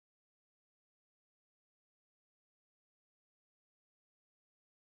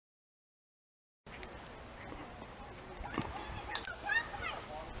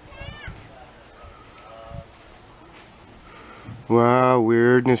Wow,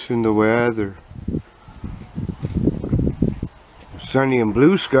 weirdness in the weather. Sunny and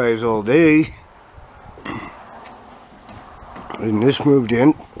blue skies all day. And this moved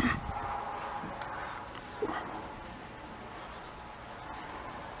in.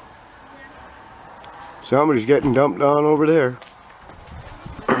 Somebody's getting dumped on over there.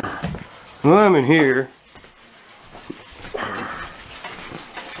 Well, I'm in here.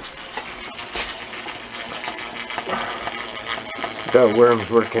 That worm's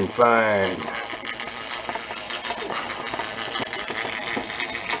working fine.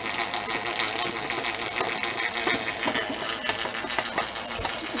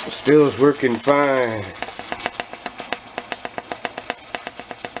 Still's working fine.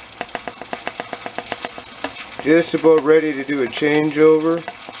 Just about ready to do a changeover.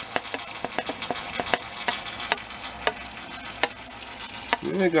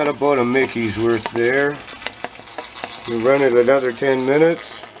 I got about a Mickey's worth there. We'll run it another 10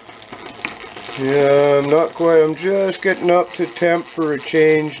 minutes. Yeah, I'm not quite, I'm just getting up to temp for a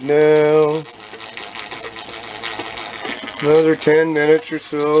change now. Another 10 minutes or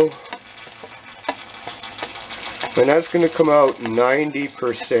so. And that's going to come out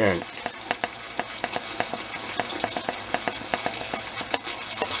 90%.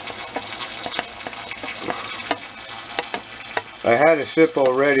 I had a sip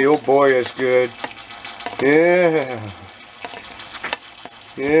already. Oh boy, it's good. Yeah.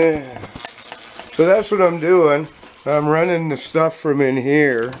 Yeah. So that's what I'm doing. I'm running the stuff from in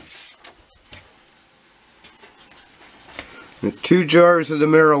here. 2 jars of the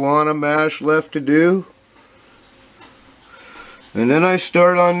marijuana mash left to do. And then I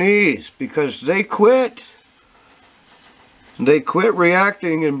start on these because they quit. They quit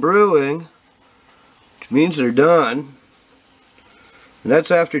reacting and brewing, which means they're done. And that's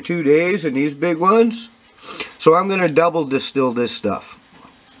after 2 days in these big ones. So I'm going to double distill this stuff.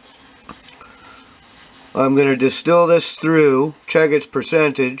 I'm going to distill this through, check its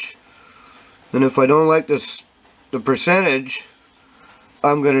percentage, and if I don't like this, the percentage,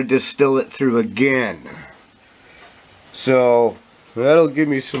 I'm going to distill it through again. So that'll give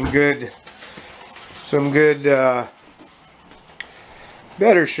me some good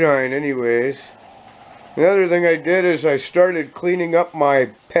better shine anyways. The other thing I did is I started cleaning up my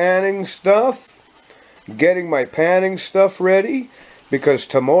panning stuff, getting my panning stuff ready, because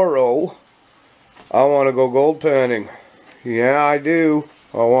tomorrow I want to go gold panning. Yeah, I do.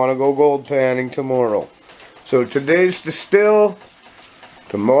 I want to go gold panning tomorrow. So today's distill,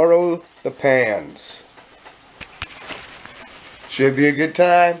 tomorrow the pans. Should be a good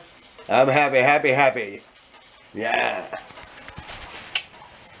time. I'm happy, happy, happy. Yeah.